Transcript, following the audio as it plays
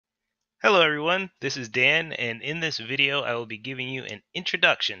Hello everyone, this is Dan, and in this video I will be giving you an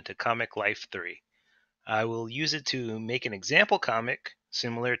introduction to Comic Life 3. I will use it to make an example comic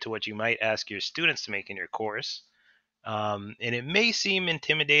similar to what you might ask your students to make in your course. And it may seem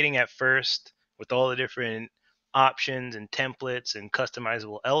intimidating at first with all the different options and templates and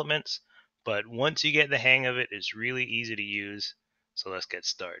customizable elements, but once you get the hang of it, it's really easy to use. So let's get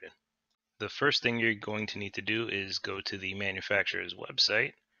started. The first thing you're going to need to do is go to the manufacturer's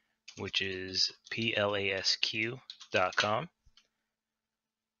website, which is plasq.com.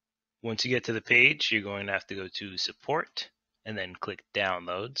 Once you get to the page, you're going to have to go to support and then click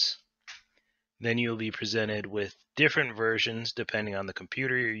downloads. Then you'll be presented with different versions depending on the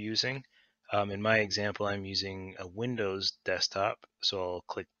computer you're using. In my example, I'm using a Windows desktop, so I'll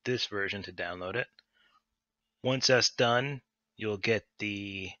click this version to download it. Once that's done, you'll get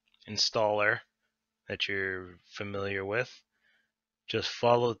the installer that you're familiar with. Just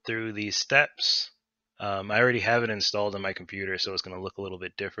follow through these steps. I already have it installed on my computer, so it's going to look a little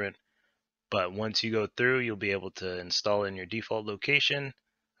bit different. But once you go through, you'll be able to install it in your default location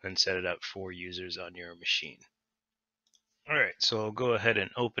and set it up for users on your machine. Alright, so I'll go ahead and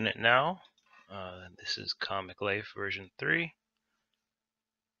open it now. This is Comic Life version 3.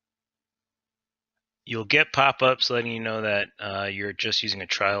 You'll get pop-ups letting you know that you're just using a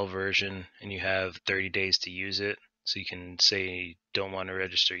trial version and you have 30 days to use it. So you can say don't want to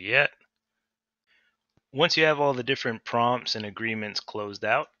register yet. Once you have all the different prompts and agreements closed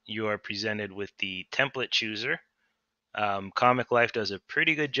out, you are presented with the template chooser. Comic Life does a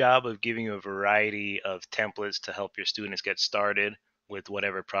pretty good job of giving you a variety of templates to help your students get started with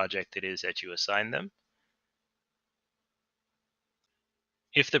whatever project it is that you assign them.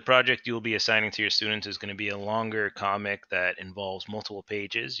 If the project you'll be assigning to your students is going to be a longer comic that involves multiple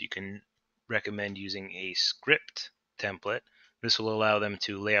pages, you can recommend using a script template. This will allow them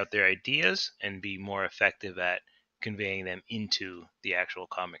to lay out their ideas and be more effective at conveying them into the actual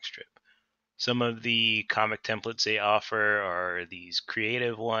comic strip. Some of the comic templates they offer are these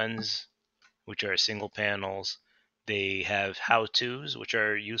creative ones, which are single panels. They have how-tos, which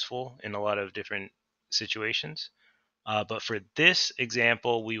are useful in a lot of different situations. But for this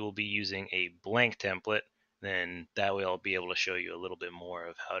example, we will be using a blank template. Then that way I'll be able to show you a little bit more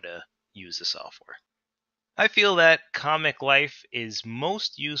of how to use the software. I feel that Comic Life is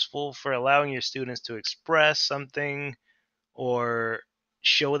most useful for allowing your students to express something or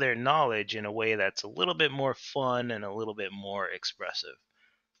show their knowledge in a way that's a little bit more fun and a little bit more expressive.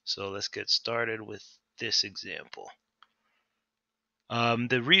 So let's get started with this example.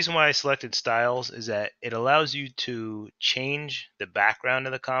 The reason why I selected styles is that it allows you to change the background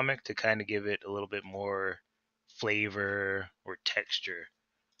of the comic to kind of give it a little bit more flavor or texture.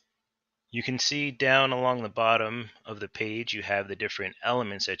 You can see down along the bottom of the page you have the different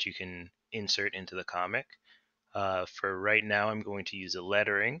elements that you can insert into the comic. For right now I'm going to use a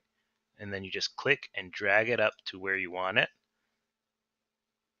lettering, and then you just click and drag it up to where you want it.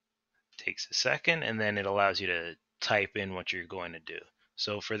 Takes a second, and then it allows you to type in what you're going to do.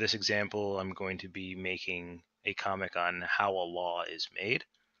 So for this example, I'm going to be making a comic on how a law is made.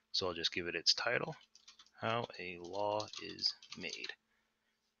 So I'll just give it its title, How a Law is Made.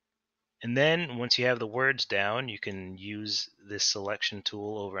 And then once you have the words down, you can use this selection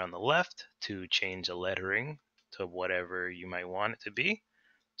tool over on the left to change the lettering to whatever you might want it to be.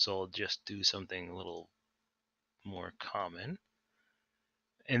 So I'll just do something a little more common.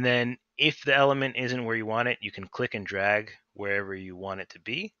 And then if the element isn't where you want it, you can click and drag wherever you want it to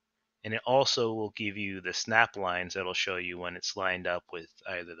be. And it also will give you the snap lines that'll show you when it's lined up with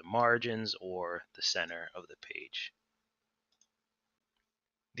either the margins or the center of the page.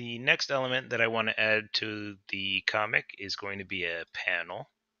 The next element that I want to add to the comic is going to be a panel.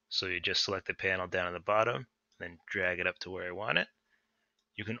 So you just select the panel down at the bottom, then drag it up to where I want it.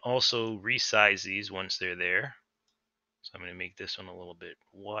 You can also resize these once they're there. So I'm going to make this one a little bit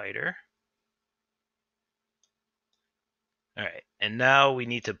wider. All right, and now we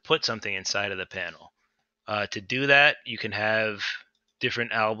need to put something inside of the panel. To do that, you can have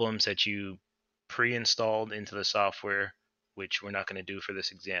different albums that you pre-installed into the software, which we're not going to do for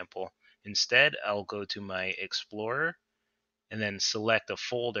this example. Instead, I'll go to my Explorer and then select a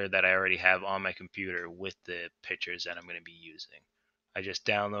folder that I already have on my computer with the pictures that I'm going to be using. I just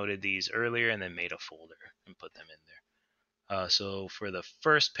downloaded these earlier and then made a folder and put them in there. So for the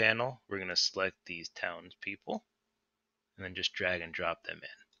first panel, we're going to select these townspeople and then just drag and drop them in.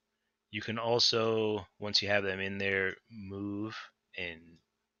 You can also, once you have them in there, move and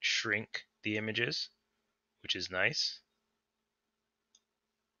shrink the images, which is nice.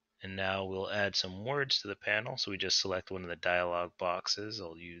 And now we'll add some words to the panel. So we just select one of the dialog boxes.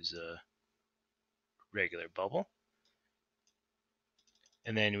 I'll use regular bubble.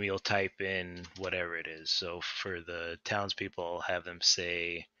 And then we'll type in whatever it is. So for the townspeople, I'll have them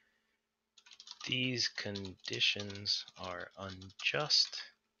say, these conditions are unjust.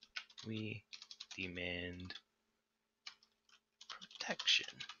 We demand protection.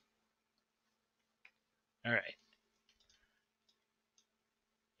 All right.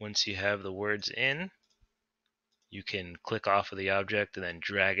 Once you have the words in, you can click off of the object and then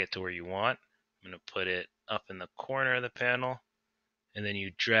drag it to where you want. I'm going to put it up in the corner of the panel, and then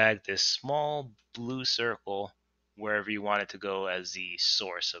you drag this small blue circle wherever you want it to go as the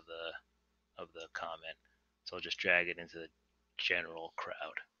source of the comment. So I'll just drag it into the general crowd.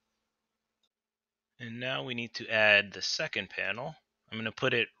 And now we need to add the second panel. I'm going to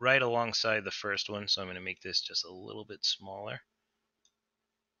put it right alongside the first one, so I'm going to make this just a little bit smaller.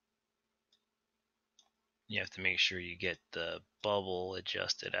 You have to make sure you get the bubble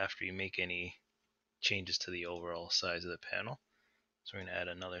adjusted after you make any changes to the overall size of the panel. So we're going to add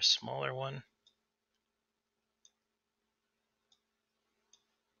another smaller one.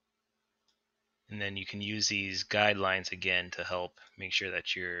 And then you can use these guidelines again to help make sure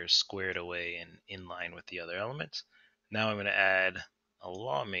that you're squared away and in line with the other elements. Now I'm going to add a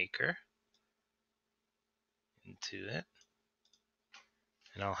lawmaker into it.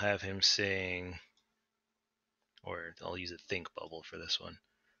 And I'll have him saying, or I'll use a think bubble for this one.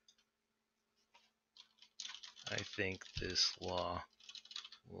 I think this law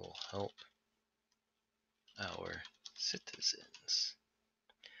will help our citizens.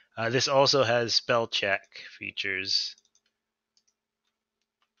 This also has spell check features.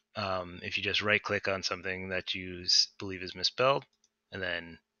 If you just right click on something that you believe is misspelled, and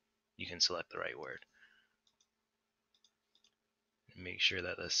then you can select the right word. Make sure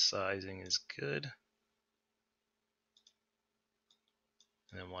that the sizing is good.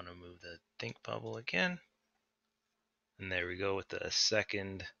 And then want to move the think bubble again. And there we go with the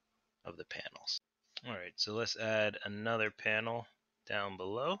second of the panels. Alright, so let's add another panel down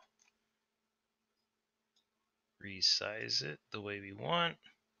below. Resize it the way we want.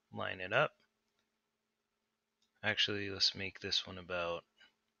 Line it up. Actually, let's make this one about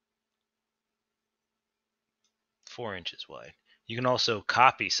 4 inches wide. You can also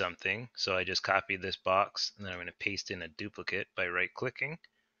copy something. So I just copied this box, and then I'm going to paste in a duplicate by right-clicking.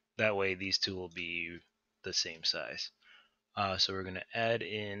 That way these two will be the same size. So we're going to add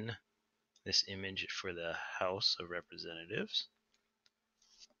in this image for the House of Representatives.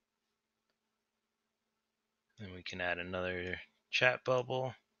 Then we can add another chat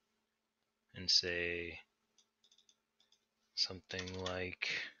bubble and say something like,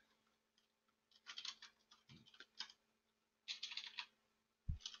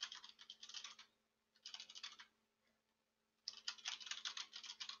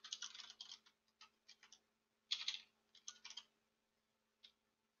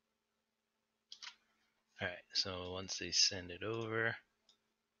 alright, so once they send it over,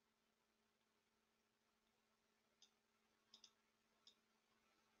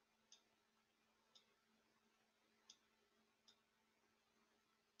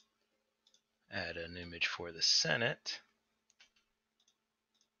 add an image for the Senate.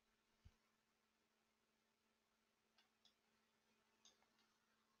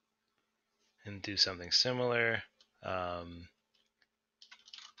 And do something similar.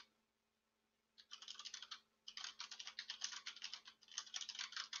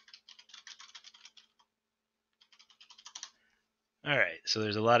 Alright, so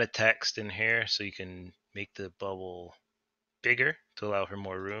there's a lot of text in here, so you can make the bubble bigger to allow for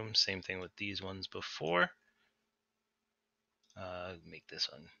more room. Same thing with these ones before. Make this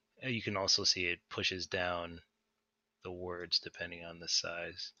one. You can also see it pushes down the words depending on the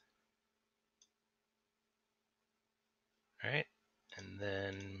size. Alright, and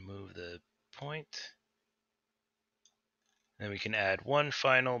then move the point. Then we can add one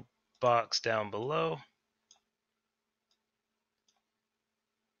final box down below.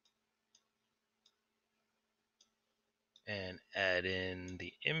 And add in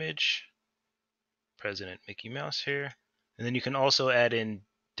the image, President Mickey Mouse here. And then you can also add in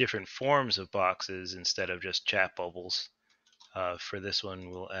different forms of boxes instead of just chat bubbles. For this one,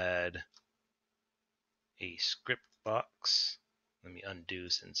 we'll add a script box. Let me undo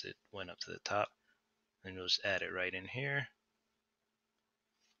since it went up to the top. And we'll just add it right in here.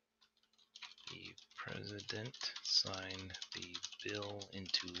 The president signed the bill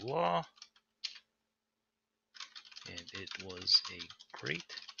into law. And it was a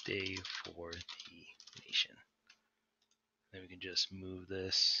great day for the nation. Then we can just move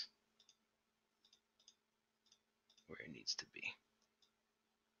this where it needs to be.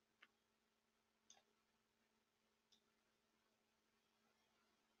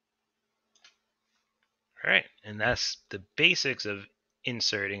 All right, and that's the basics of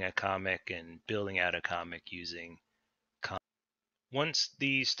inserting a comic and building out a comic using comic. Once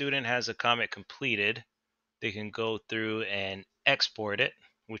the student has a comic completed, they can go through and export it,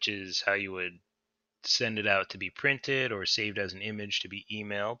 which is how you would send it out to be printed or saved as an image to be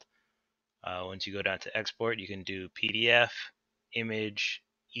emailed. Once you go down to export, you can do PDF, image,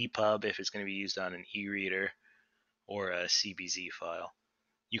 EPUB if it's going to be used on an e-reader, or a CBZ file.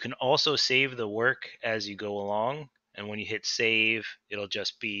 You can also save the work as you go along, and when you hit save, it'll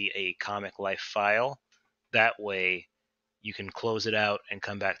just be a Comic Life file. That way, you can close it out and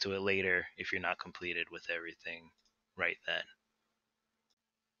come back to it later if you're not completed with everything right then.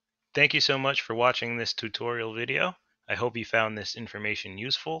 Thank you so much for watching this tutorial video. I hope you found this information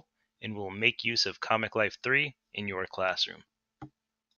useful and will make use of Comic Life 3 in your classroom.